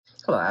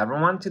Hello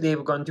everyone, today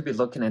we're going to be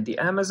looking at the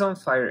Amazon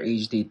Fire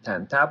HD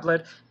 10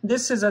 tablet.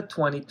 This is a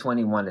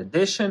 2021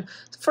 edition.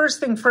 First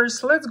thing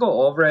first, let's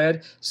go over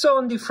it. So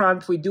on the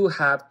front we do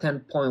have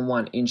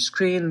 10.1 inch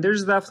screen.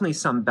 There's definitely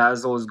some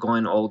bezels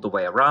going all the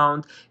way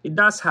around. It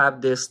does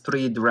have this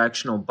 3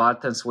 directional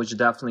buttons which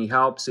definitely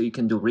helps. So you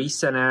can do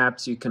recent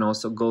apps, you can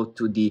also go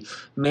to the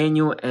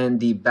menu and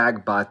the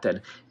back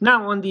button.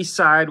 Now on the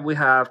side we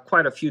have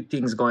quite a few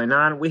things going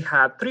on. We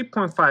have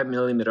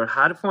 3.5mm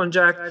headphone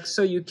jack,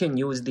 so you can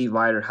use the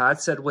wired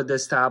headset with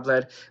this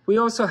tablet. We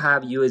also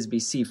have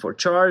USB-C for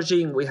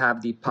charging. We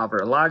have the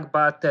power lock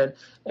button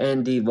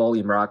and the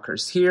volume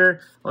rockers here.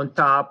 On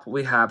top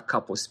we have a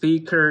couple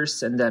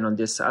speakers, and then on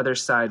this other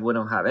side we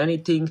don't have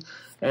anything.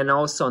 And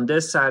also on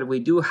this side we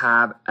do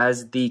have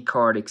SD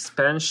card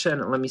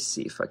expansion. Let me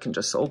see if I can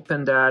just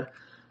open that.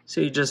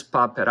 So you just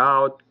pop it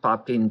out,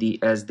 pop in the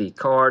SD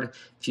card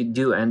if you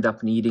do end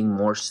up needing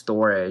more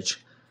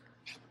storage.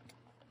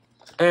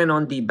 And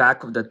on the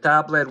back of the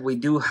tablet we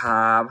do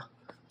have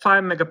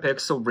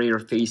 5-megapixel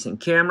rear-facing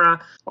camera.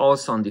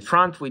 Also on the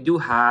front, we do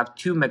have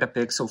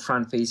 2-megapixel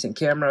front-facing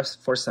cameras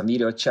for some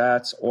video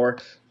chats or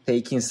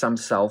taking some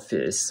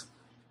selfies.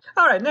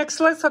 Alright,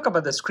 next let's talk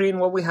about the screen.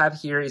 What we have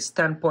here is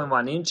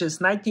 10.1 inches,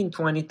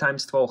 1920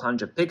 x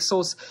 1200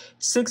 pixels,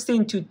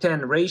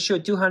 16:10 ratio,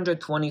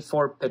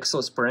 224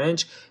 pixels per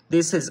inch.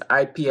 This is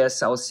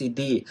IPS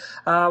LCD.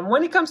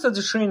 When it comes to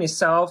the screen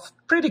itself,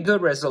 pretty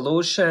good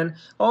resolution.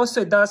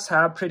 Also, it does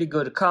have pretty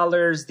good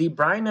colors. The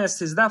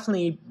brightness is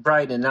definitely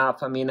bright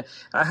enough. I mean,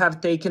 I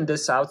have taken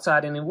this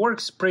outside and it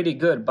works pretty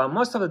good, but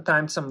most of the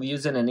times I'm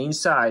using it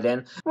inside,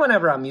 and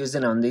whenever I'm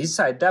using it on the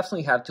inside,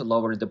 definitely have to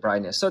lower the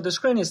brightness. So the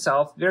screen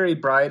itself, very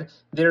bright,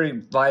 very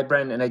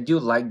vibrant, and I do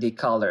like the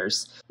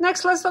colors.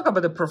 Next, let's talk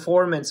about the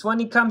performance. When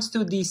it comes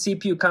to the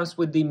CPU, comes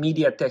with the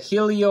MediaTek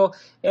Helio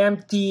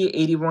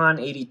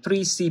MT8183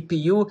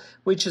 CPU,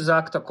 which is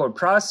octa-core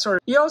processor.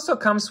 It also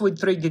comes with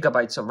 3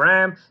 GB of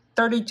RAM,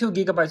 32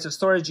 GB of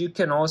storage. You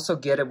can also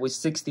get it with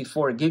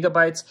 64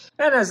 GB.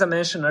 And as I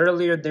mentioned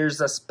earlier,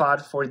 there's a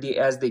spot for the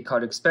SD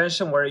card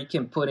expansion where you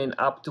can put in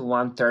up to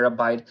 1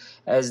 TB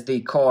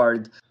SD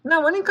card.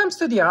 Now, when it comes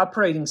to the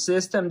operating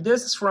system,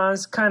 this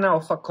runs kind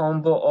of a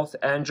combo of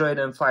Android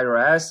and Fire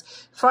OS.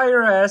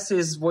 Fire OS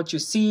is what you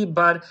see,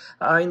 but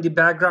in the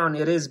background,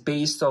 it is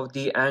based off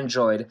the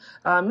Android.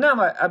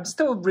 Now, I'm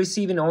still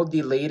receiving all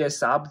the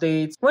latest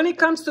updates. When it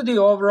comes to the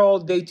overall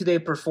day-to-day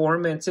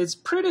performance, it's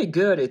pretty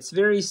good. It's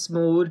very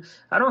smooth.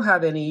 I don't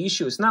have any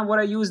issues. Now, what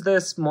I use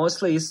this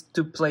mostly is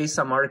to play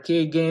some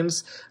arcade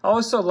games. I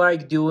also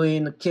like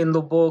doing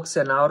Kindle books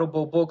and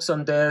Audible books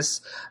on this.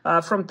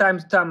 From time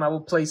to time, I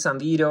will play some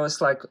videos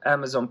like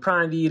Amazon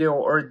Prime Video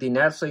or the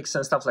Netflix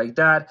and stuff like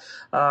that.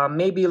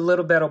 Maybe a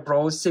little bit of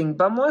browsing,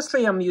 but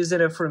mostly I'm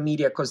using it for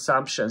media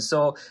consumption.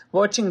 So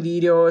watching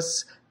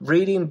videos,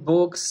 reading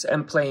books,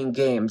 and playing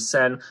games.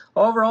 And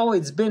overall,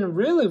 it's been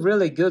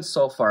really good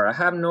so far. I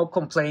have no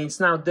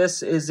complaints. Now,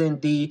 this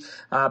isn't the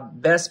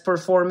best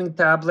performing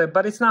tablet,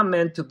 but it's not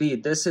meant to be.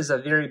 This is a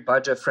very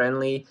budget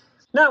friendly.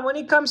 Now, when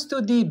it comes to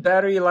the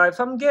battery life,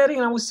 I'm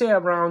getting, I would say,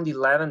 around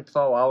 11-12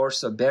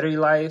 hours of battery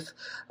life.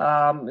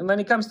 When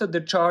it comes to the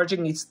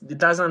charging, it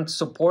doesn't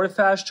support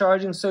fast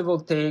charging, so it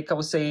will take, I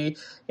would say,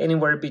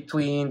 anywhere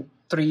between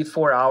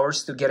 3-4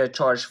 hours to get it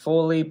charged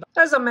fully. But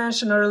as I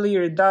mentioned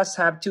earlier, it does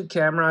have 2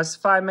 cameras,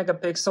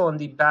 5-megapixel on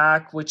the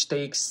back, which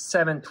takes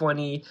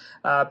 720p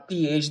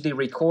HD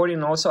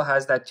recording. Also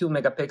has that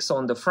 2-megapixel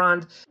on the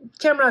front.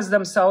 Cameras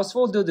themselves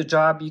will do the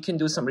job. You can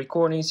do some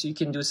recordings, you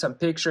can do some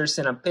pictures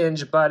in a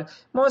pinch, but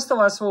most of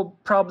us will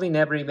probably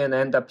never even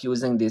end up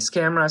using this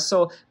camera.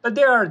 But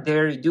they are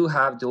there. You do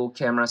have dual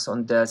cameras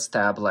on this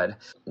tablet.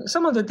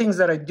 Some of the things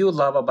that I do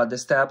love about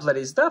this tablet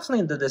is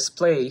definitely the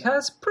display. It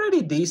has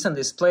pretty decent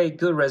display,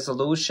 good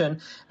resolution.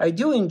 I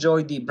do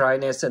enjoy the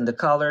brightness and the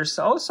colors.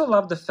 I also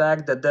love the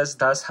fact that this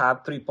does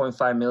have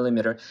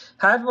 3.5mm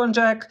headphone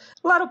jack.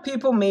 A lot of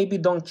people maybe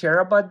don't care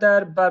about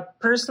that, but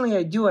personally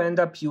I do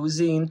end up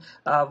using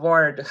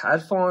wired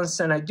headphones,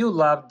 and I do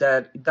love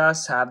that it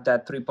does have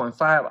that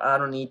 3.5. I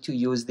don't need to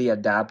use the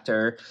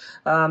adapter.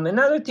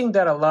 Another thing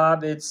that I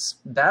love is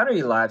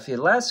battery life. It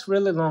lasts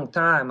really long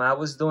time. I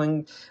was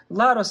doing a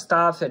lot of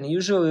stuff, and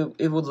usually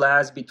it would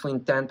last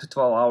between 10 to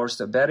 12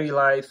 hours of battery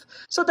life.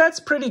 So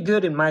that's pretty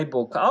good in my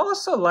book. I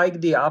also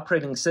like the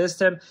operating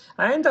system.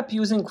 I end up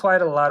using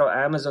quite a lot of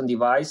Amazon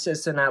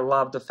devices, and I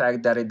love the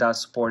fact that it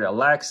does support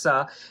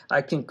Alexa.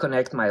 I can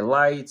connect my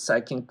lights, I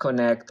can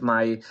connect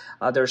my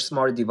other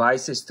smart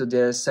devices to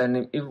this,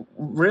 and it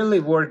really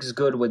works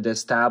good with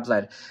this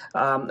tablet.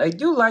 I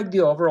do like the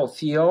overall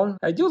feel.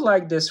 I do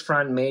like this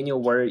front menu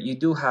where you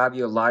do have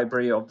your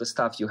library of the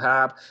stuff you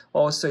have.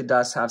 Also, it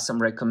does have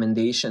some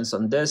recommendations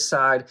on this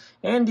side,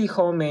 and the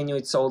home menu,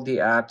 it's all the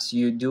apps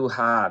you do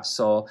have.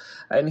 So,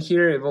 and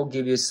here it will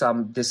give you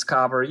some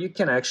discover. You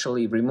can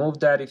actually remove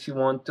that if you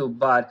want to,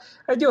 but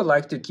I do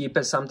like to keep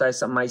it.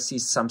 Sometimes I might see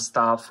some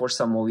stuff or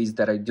some movies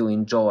that I do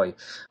enjoy.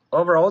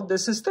 Overall,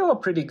 this is still a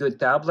pretty good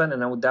tablet,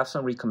 and I would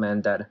definitely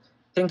recommend that.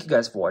 Thank you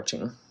guys for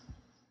watching.